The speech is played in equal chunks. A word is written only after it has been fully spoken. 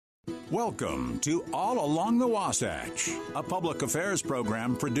Welcome to All Along the Wasatch, a public affairs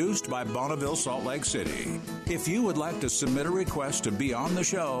program produced by Bonneville, Salt Lake City. If you would like to submit a request to be on the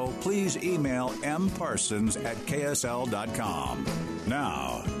show, please email mparsons@ksl.com.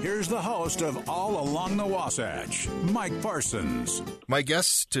 Now, here's the host of All Along the Wasatch, Mike Parsons. My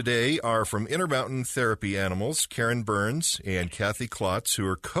guests today are from Intermountain Therapy Animals, Karen Burns and Kathy Klotz, who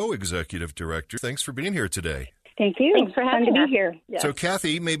are co-executive directors. Thanks for being here today. Thank you. Thanks for having me us. Here. Yes. So,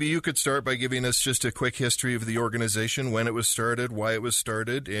 Kathy, maybe you could start by giving us just a quick history of the organization, when it was started, why it was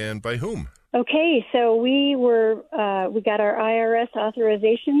started, and by whom. Okay, so we got our IRS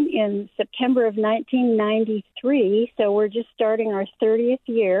authorization in September of 1993, so we're just starting our 30th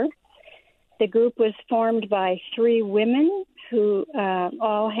year. The group was formed by 3 women who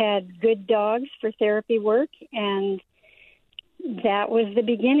all had good dogs for therapy work, and that was the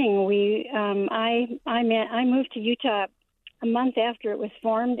beginning. I moved to Utah a month after it was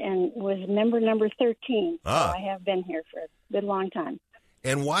formed and was member number 13. So I have been here for a good long time.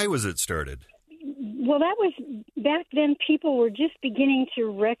 And why was it started? Well, that was back then. People were just beginning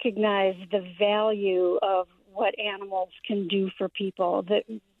to recognize the value of what animals can do for people, the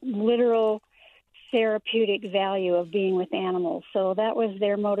literal therapeutic value of being with animals. So that was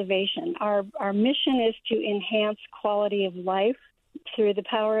their motivation. Our mission is to enhance quality of life through the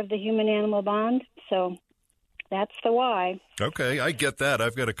power of the human-animal bond. So that's the why. Okay, I get that.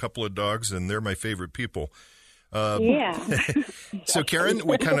 I've got a couple of dogs, and they're my favorite people. Yeah. So, Karen,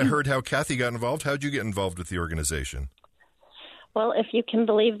 we kind of heard how Kathy got involved. How'd you get involved with the organization? Well, if you can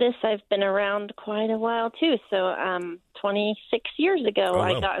believe this, I've been around quite a while, too. So 26 years ago,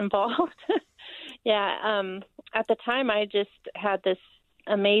 I got involved. Yeah, at the time, I just had this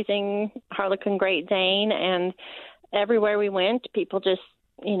amazing Harlequin Great Dane, and everywhere we went, people just,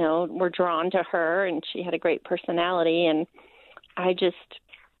 were drawn to her, and she had a great personality, and I just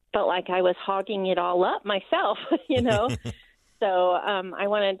felt like I was hogging it all up myself, So I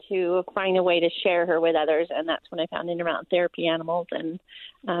wanted to find a way to share her with others, and that's when I found Intermountain Therapy Animals, and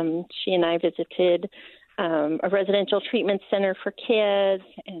she and I visited a residential treatment center for kids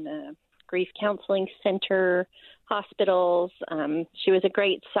and a grief counseling center, hospitals. She was a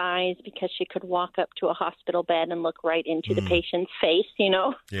great size because she could walk up to a hospital bed and look right into the patient's face,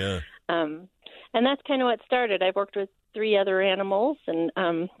 Yeah. And that's kind of what started. I've worked with 3 other animals, and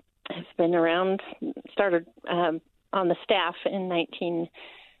I've been around, started on the staff in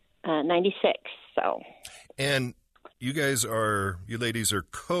 1996. So. And you ladies are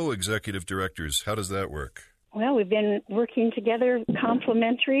co-executive directors. How does that work? Well, we've been working together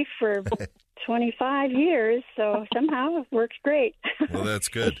complementary for 25 years, so somehow it works great. Well, that's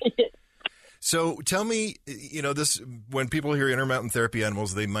good. So tell me, when people hear Intermountain Therapy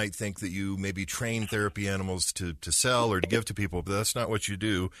Animals, they might think that you maybe train therapy animals to sell or to give to people, but that's not what you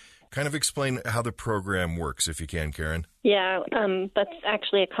do. Kind of explain how the program works, if you can, Karen. Yeah, that's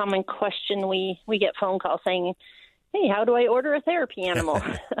actually a common question. We get phone calls saying, hey, how do I order a therapy animal?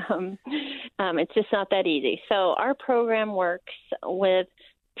 It's just not that easy. So our program works with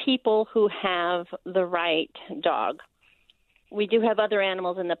people who have the right dog. We do have other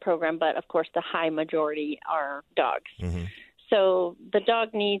animals in the program, but, of course, the high majority are dogs. Mm-hmm. So the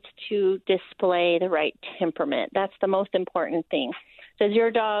dog needs to display the right temperament. That's the most important thing. Does your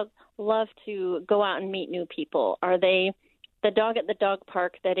dog love to go out and meet new people? Are they the dog at the dog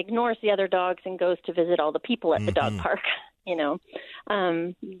park that ignores the other dogs and goes to visit all the people at the dog park?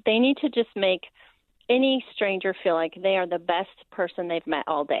 They need to just make any stranger feel like they are the best person they've met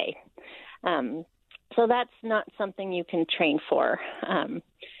all day. So that's not something you can train for.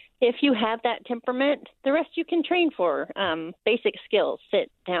 If you have that temperament, the rest you can train for. Basic skills,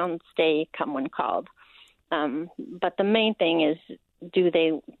 sit down, stay, come when called. But the main thing is, do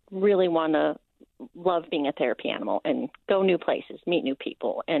they really want to love being a therapy animal and go new places, meet new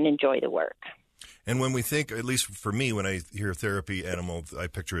people, and enjoy the work? And when we think, at least for me, when I hear therapy animal, I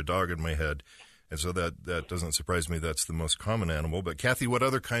picture a dog in my head. And so that doesn't surprise me. That's the most common animal. But, Kathy, what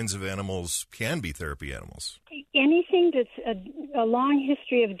other kinds of animals can be therapy animals? Anything that's a long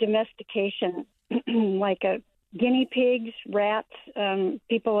history of domestication, like guinea pigs, rats.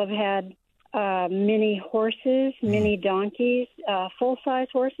 People have had mini horses, mini donkeys, full-size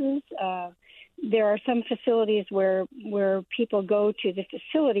horses. There are some facilities where people go to the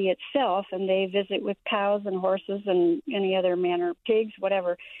facility itself and they visit with cows and horses and any other manner, pigs,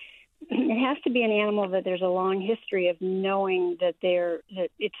 whatever. It has to be an animal that there's a long history of knowing that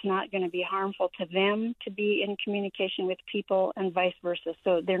it's not going to be harmful to them to be in communication with people and vice versa.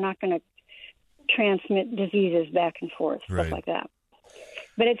 So they're not going to transmit diseases back and forth, stuff like that.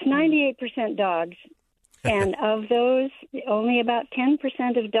 But it's 98% dogs. And of those, only about 10%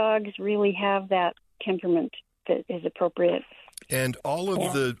 of dogs really have that temperament that is appropriate. And all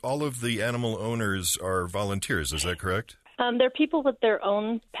of the animal owners are volunteers, is that correct? They're people with their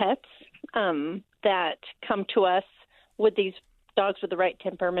own pets that come to us with these dogs with the right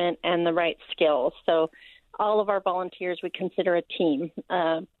temperament and the right skills. So all of our volunteers we consider a team,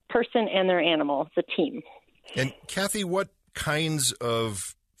 a person and their animal is a team. And Kathy, what kinds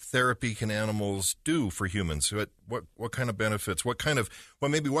of therapy can animals do for humans? What kind of benefits? What kind of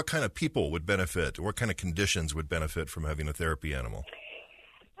people would benefit? What kind of conditions would benefit from having a therapy animal?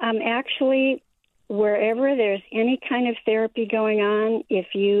 Actually, wherever there's any kind of therapy going on, if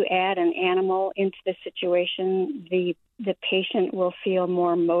you add an animal into the situation, the patient will feel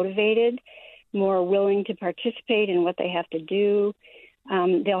more motivated, more willing to participate in what they have to do.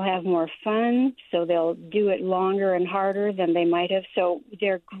 They'll have more fun, so they'll do it longer and harder than they might have. So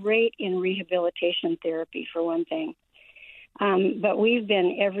they're great in rehabilitation therapy, for one thing. But we've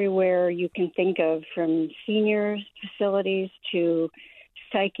been everywhere you can think of, from seniors facilities to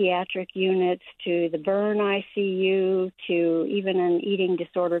psychiatric units to the burn ICU to even an eating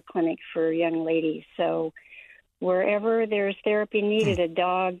disorder clinic for young ladies. So wherever there's therapy needed, a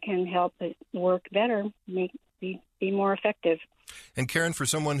dog can help it work better, be more effective. And Karen, for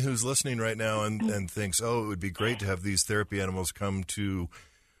someone who's listening right now and thinks, oh, it would be great to have these therapy animals come to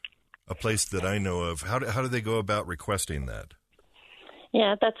a place that I know of, how do they go about requesting that?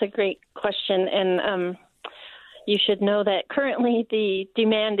 Yeah, that's a great question. And you should know that currently the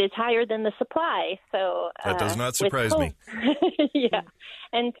demand is higher than the supply. So that does not surprise me. Yeah.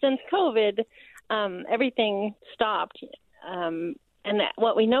 And since COVID, everything stopped. And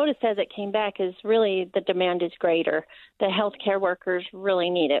what we noticed as it came back is really the demand is greater. The healthcare workers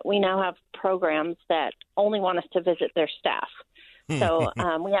really need it. We now have programs that only want us to visit their staff. So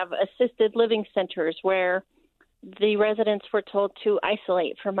we have assisted living centers where the residents were told to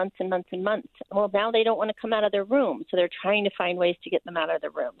isolate for months and months and months. Well, now they don't want to come out of their room, so they're trying to find ways to get them out of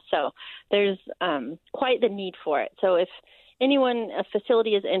their room. So there's quite the need for it. So if a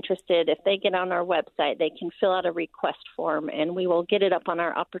facility is interested, if they get on our website, they can fill out a request form, and we will get it up on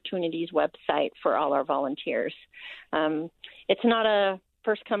our opportunities website for all our volunteers. It's not a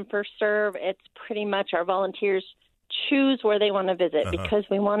first come, first serve. It's pretty much our volunteers choose where they want to visit because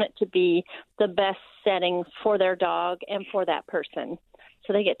we want it to be the best setting for their dog and for that person.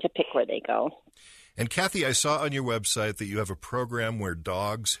 So they get to pick where they go. And Kathy, I saw on your website that you have a program where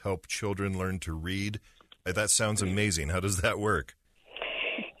dogs help children learn to read. That sounds amazing. How does that work?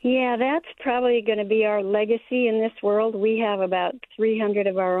 Yeah, that's probably going to be our legacy in this world. We have about 300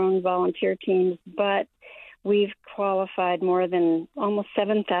 of our own volunteer teams, but we've qualified more than almost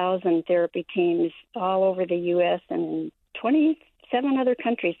 7,000 therapy teams all over the U.S. and in 27 other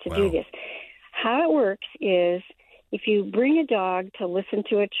countries to do this. How it works is if you bring a dog to listen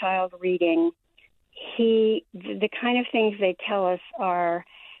to a child reading, the kind of things they tell us are,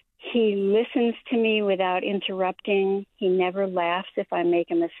 he listens to me without interrupting. He never laughs if I make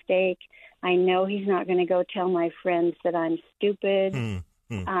a mistake. I know he's not going to go tell my friends that I'm stupid.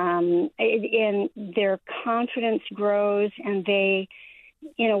 And their confidence grows, and they,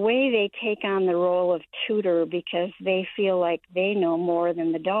 in a way, they take on the role of tutor because they feel like they know more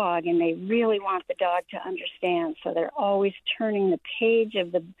than the dog, and they really want the dog to understand. So they're always turning the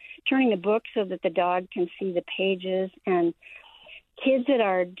book so that the dog can see the pages. And kids that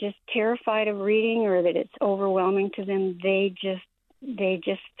are just terrified of reading or that it's overwhelming to them, they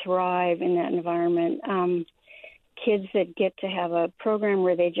just thrive in that environment. Kids that get to have a program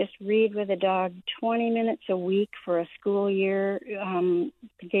where they just read with a dog 20 minutes a week for a school year.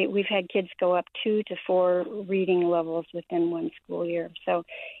 We've had kids go up 2 to 4 reading levels within one school year. So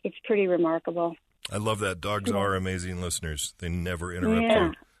it's pretty remarkable. I love that. Dogs are amazing listeners. They never interrupt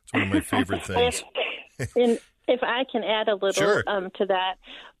you. It's one of my favorite things. If I can add a little to that,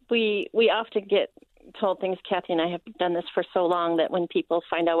 we often get told things. Kathy and I have done this for so long that when people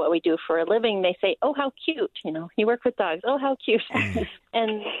find out what we do for a living, they say, oh, how cute. You work with dogs. Oh, how cute.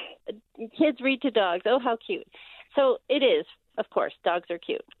 And kids read to dogs. Oh, how cute. So it is, of course, dogs are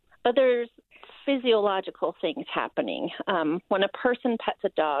cute. But there's physiological things happening. When a person pets a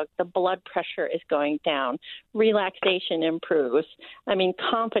dog, the blood pressure is going down. Relaxation improves.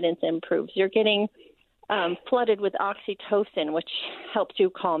 Confidence improves. You're getting flooded with oxytocin, which helps you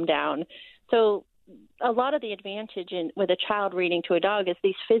calm down. So a lot of the advantage with a child reading to a dog is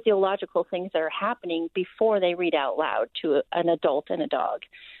these physiological things that are happening before they read out loud to an adult and a dog.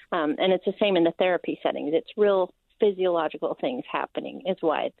 And it's the same in the therapy settings. It's real physiological things happening is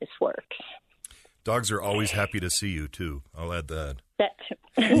why this works. Dogs are always happy to see you, too. I'll add that.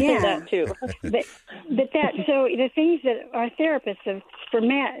 Yeah. That too. But so the things that our therapists have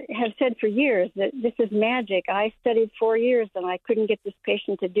said for years, that this is magic. I studied 4 years and I couldn't get this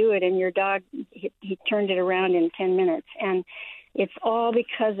patient to do it, and your dog, he turned it around in 10 minutes. And it's all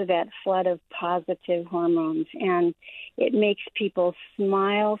because of that flood of positive hormones, and it makes people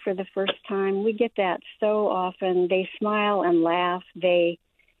smile for the first time. We get that so often. They smile and laugh. They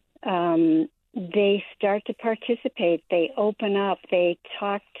start to participate. They open up. They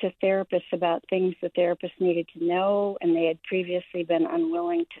talk to therapists about things the therapists needed to know and they had previously been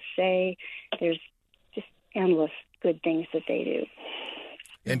unwilling to say. There's just endless good things that they do.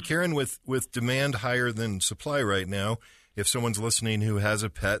 And Karen, with demand higher than supply right now, if someone's listening who has a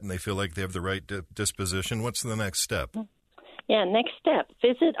pet and they feel like they have the right disposition, what's the next step? Yeah, next step,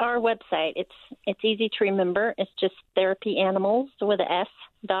 visit our website. It's easy to remember. It's just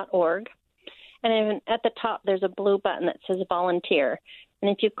therapyanimalswithas.org. And then at the top, there's a blue button that says volunteer.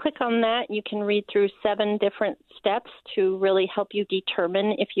 And if you click on that, you can read through 7 different steps to really help you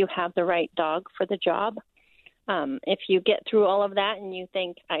determine if you have the right dog for the job. If you get through all of that and you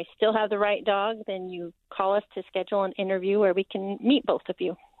think, I still have the right dog, then you call us to schedule an interview where we can meet both of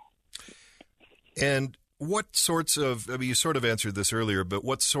you. And what sorts of, I mean, you sort of answered this earlier, but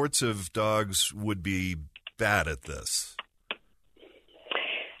what sorts of dogs would be bad at this?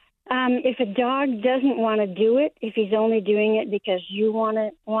 If a dog doesn't want to do it, if he's only doing it because you want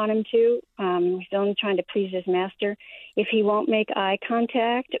him to, he's only trying to please his master, if he won't make eye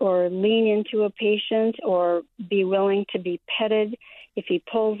contact or lean into a patient or be willing to be petted, if he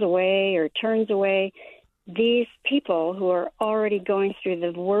pulls away or turns away, these people who are already going through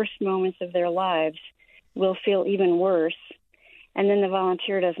the worst moments of their lives will feel even worse. And then the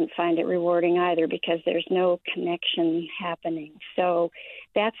volunteer doesn't find it rewarding either because there's no connection happening. So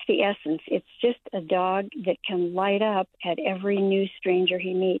that's the essence. It's just a dog that can light up at every new stranger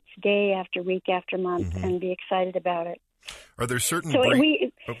he meets day after week after month and be excited about it. Are there certain go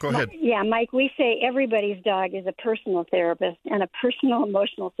ahead. Yeah, Mike, we say everybody's dog is a personal therapist and a personal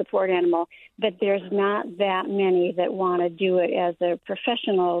emotional support animal, but there's not that many that want to do it as a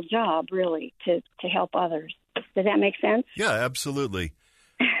professional job, really, to help others. Does that make sense? Yeah, absolutely.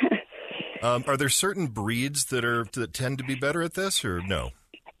 Are there certain breeds that tend to be better at this, or no?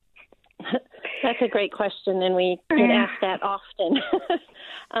 That's a great question, and we get asked that often.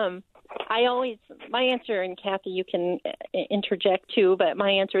 My answer, and Kathy, you can interject too, but my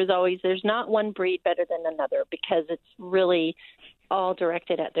answer is always there's not one breed better than another because it's really all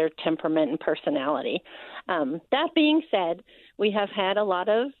directed at their temperament and personality. That being said, we have had a lot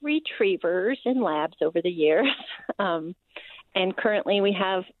of retrievers in labs over the years, and currently we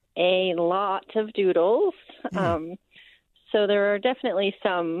have a lot of doodles. So there are definitely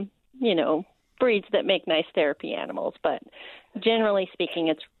some, breeds that make nice therapy animals, but generally speaking,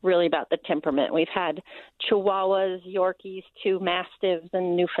 it's really about the temperament. We've had Chihuahuas, Yorkies, 2 Mastiffs,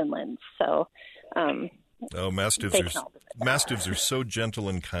 and Newfoundlands. So, Mastiffs are so gentle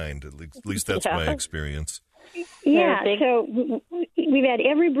and kind. At least that's my experience. Yeah, so we've had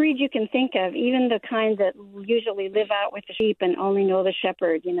every breed you can think of, even the kind that usually live out with the sheep and only know the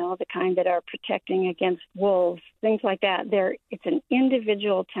shepherd, the kind that are protecting against wolves, things like that. It's an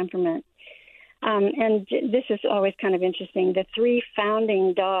individual temperament. And this is always kind of interesting. The 3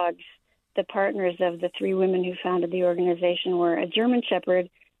 founding dogs, the partners of the 3 women who founded the organization, were a German Shepherd,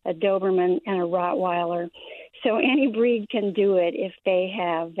 a Doberman, and a Rottweiler. So any breed can do it if they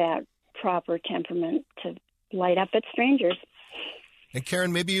have that proper temperament to light up at strangers. And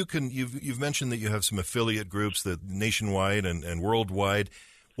Karen, maybe you've mentioned that you have some affiliate groups that nationwide and worldwide.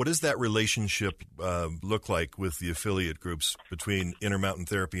 What does that relationship look like with the affiliate groups between Intermountain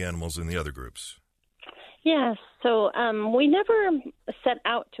Therapy Animals and the other groups? Yeah, so we never set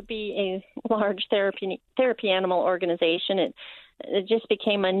out to be a large therapy animal organization. It just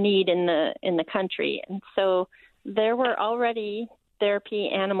became a need in the country, and so there were already therapy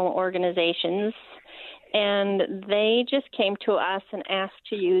animal organizations, and they just came to us and asked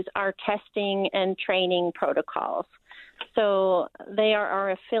to use our testing and training protocols. So they are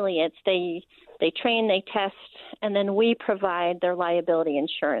our affiliates. They train, they test, and then we provide their liability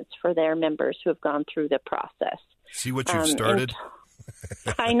insurance for their members who have gone through the process. See what you've started?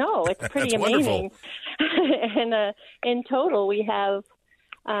 I know. It's pretty amazing. And in total, we have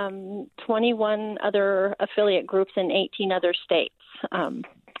 21 other affiliate groups in 18 other states. And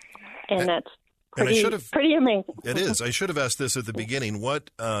that's pretty amazing. It is. I should have asked this at the beginning. What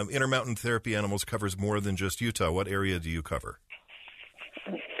Intermountain Therapy Animals covers more than just Utah? What area do you cover?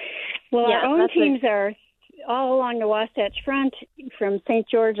 Well, our own teams are all along the Wasatch Front from St.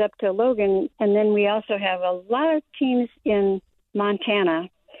 George up to Logan, and then we also have a lot of teams in Montana,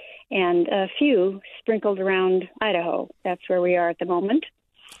 and a few sprinkled around Idaho. That's where we are at the moment.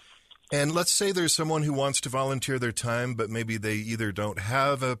 And let's say there's someone who wants to volunteer their time, but maybe they either don't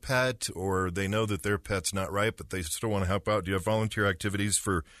have a pet or they know that their pet's not right, but they still want to help out. Do you have volunteer activities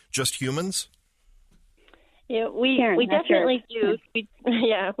for just humans? Yeah, we definitely do.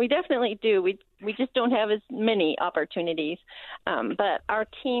 We definitely do. We just don't have as many opportunities. But our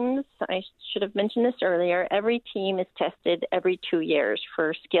teams, I should have mentioned this earlier, every team is tested every 2 years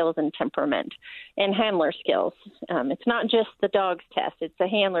for skills and temperament and handler skills. It's not just the dog's test, it's the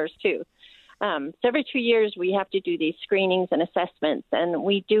handlers too. So every 2 years we have to do these screenings and assessments, and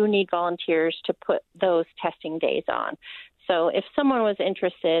we do need volunteers to put those testing days on. So if someone was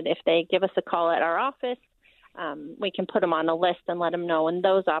interested, if they give us a call at our office, we can put them on a list and let them know when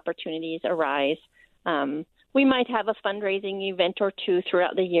those opportunities arise. We might have a fundraising event or two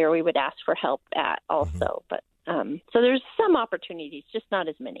throughout the year we would ask for help at also. But so there's some opportunities, just not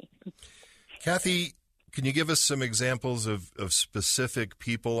as many. Kathy, can you give us some examples of specific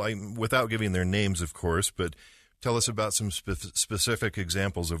people, without giving their names, of course, but tell us about some specific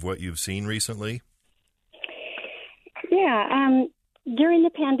examples of what you've seen recently? Yeah, during the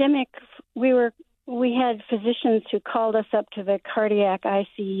pandemic, we had physicians who called us up to the cardiac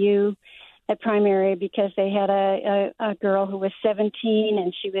ICU at Primary because they had a girl who was 17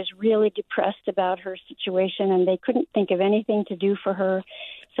 and she was really depressed about her situation and they couldn't think of anything to do for her.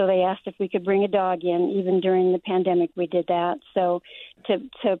 So they asked if we could bring a dog in. Even during the pandemic, we did that. So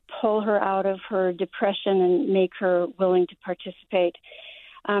to pull her out of her depression and make her willing to participate.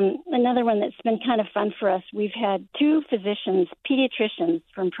 Another one that's been kind of fun for us, we've had 2 physicians, pediatricians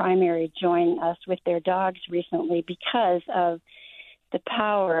from Primary, join us with their dogs recently because of the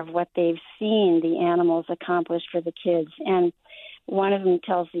power of what they've seen the animals accomplish for the kids. And one of them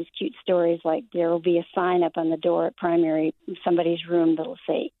tells these cute stories, like there will be a sign up on the door at Primary, somebody's room that'll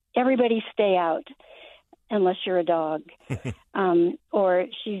say, "Everybody stay out unless you're a dog." Or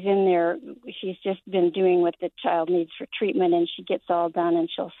she's in there, she's just been doing what the child needs for treatment, and she gets all done, and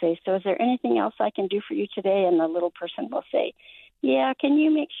she'll say, "So is there anything else I can do for you today?" And the little person will say, "Yeah, can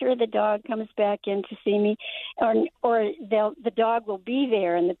you make sure the dog comes back in to see me?" Or the dog will be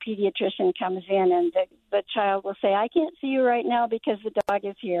there, and the pediatrician comes in, and the child will say, "I can't see you right now because the dog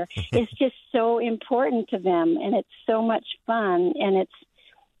is here." It's just so important to them, and it's so much fun, and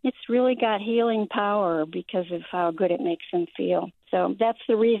it's really got healing power because of how good it makes them feel. So that's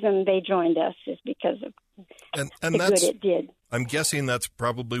the reason they joined us, is because of the good it did. I'm guessing that's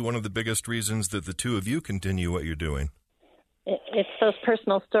probably one of the biggest reasons that the 2 of you continue what you're doing. It's those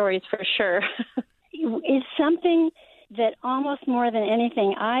personal stories for sure. It's something that almost more than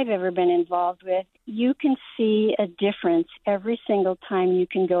anything I've ever been involved with, you can see a difference every single time you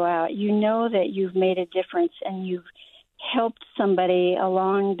can go out. You know that you've made a difference and you've helped somebody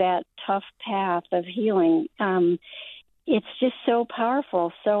along that tough path of healing. It's just so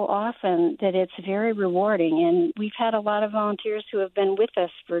powerful so often that it's very rewarding. And we've had a lot of volunteers who have been with us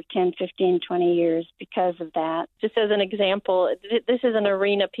for 10, 15, 20 years because of that. Just as an example, this is an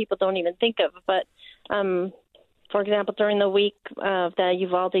arena people don't even think of. But, for example, during the week of the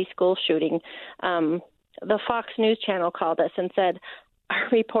Uvalde school shooting, the Fox News channel called us and said, "Our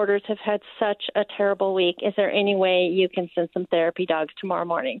reporters have had such a terrible week. Is there any way you can send some therapy dogs tomorrow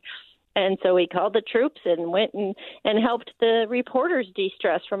morning?" And so we called the troops and went and helped the reporters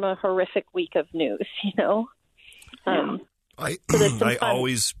de-stress from a horrific week of news, you know. I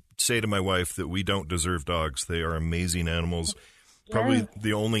always say to my wife that we don't deserve dogs. They are amazing animals. Yeah. Probably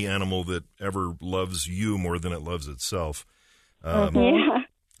the only animal that ever loves you more than it loves itself.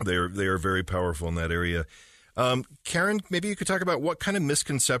 They are very powerful in that area. Karen, maybe you could talk about what kind of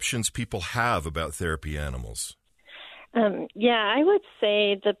misconceptions people have about therapy animals. I would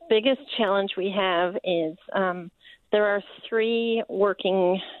say the biggest challenge we have is there are 3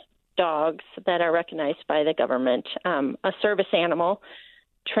 working dogs that are recognized by the government. A service animal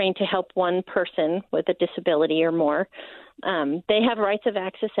trained to help one person with a disability or more. They have rights of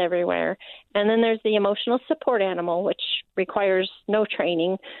access everywhere. And then there's the emotional support animal, which requires no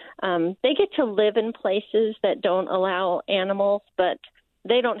training. They get to live in places that don't allow animals, but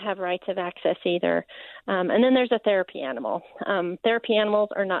they don't have rights of access either. And then there's a therapy animal. Therapy animals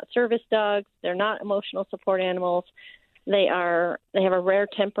are not service dogs. They're not emotional support animals. They have a rare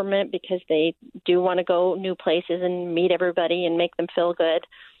temperament because they do want to go new places and meet everybody and make them feel good.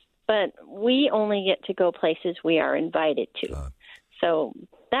 But we only get to go places we are invited to. So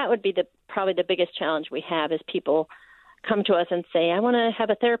that would be probably the biggest challenge we have, is people come to us and say, I want to have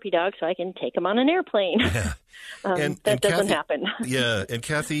a therapy dog so I can take him on an airplane. Yeah. That doesn't happen. Yeah. And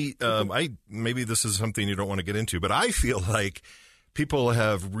Kathy, maybe this is something you don't want to get into, but I feel like people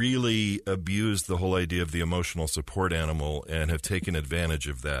have really abused the whole idea of the emotional support animal and have taken advantage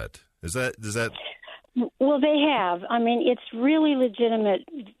of that. Does that? Well, they have. I mean, it's really legitimate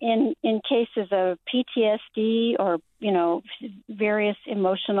in cases of PTSD or, various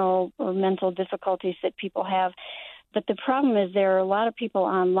emotional or mental difficulties that people have. But the problem is there are a lot of people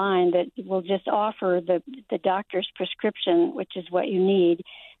online that will just offer the doctor's prescription, which is what you need.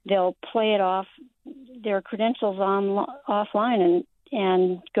 They'll play it off, their credentials offline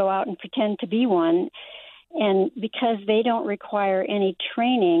and go out and pretend to be one. And because they don't require any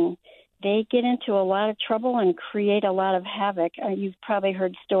training, they get into a lot of trouble and create a lot of havoc. You've probably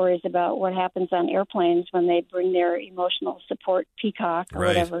heard stories about what happens on airplanes when they bring their emotional support peacock or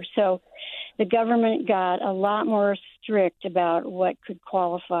whatever. So the government got a lot more strict about what could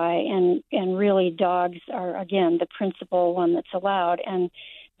qualify, and really dogs are, again, the principal one that's allowed, and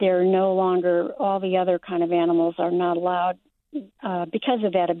they're no longer, all the other kind of animals are not allowed. Because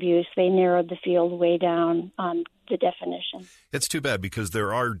of that abuse, they narrowed the field way down on the definition. It's too bad because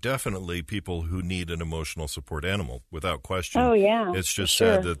there are definitely people who need an emotional support animal, without question. Oh, yeah. It's just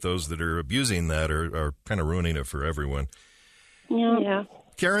sad that those that are abusing that are kind of ruining it for everyone. Yeah.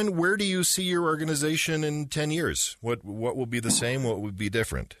 Karen, where do you see your organization in 10 years? What will be the same? What would be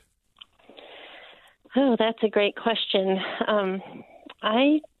different? Oh, that's a great question.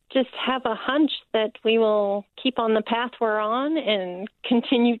 I just have a hunch that we will keep on the path we're on and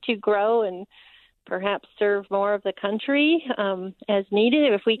continue to grow and perhaps serve more of the country as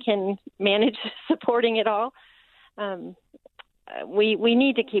needed if we can manage supporting it all. We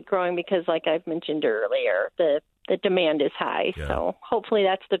need to keep growing because, like I've mentioned earlier, the demand is high. Yeah. So hopefully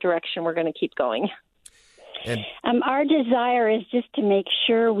that's the direction we're going to keep going. And our desire is just to make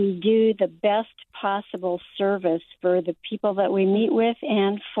sure we do the best possible service for the people that we meet with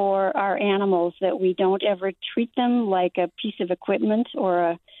and for our animals, that we don't ever treat them like a piece of equipment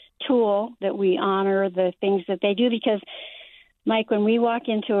or a tool, that we honor the things that they do. Because, Mike, when we walk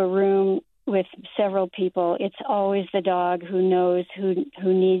into a room with several people, it's always the dog who knows who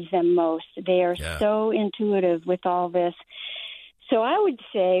needs them most. They are so intuitive with all this. So I would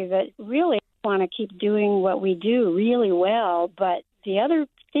say that really want to keep doing what we do really well, but the other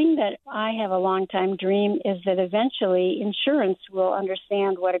thing that I have a long time dream is that eventually insurance will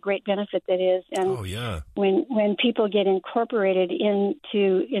understand what a great benefit that is, and when people get incorporated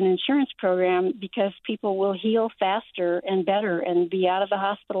into an insurance program, because people will heal faster and better and be out of the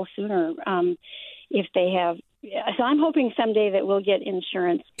hospital sooner if they have. So I'm hoping someday that we'll get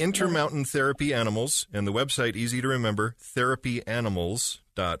insurance. Intermountain Therapy Animals, and the website, easy to remember,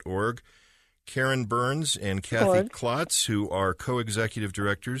 therapyanimals.org. Karen Burns and Kathy Klotz, who are co-executive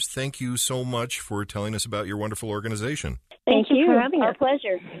directors, thank you so much for telling us about your wonderful organization. Thank you for having us. Our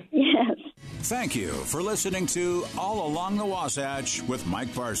pleasure. Yes. Thank you for listening to All Along the Wasatch with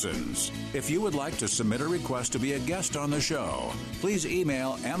Mike Parsons. If you would like to submit a request to be a guest on the show, please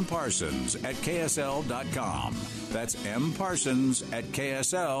email mparsons@ksl.com. That's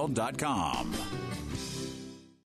mparsons@ksl.com.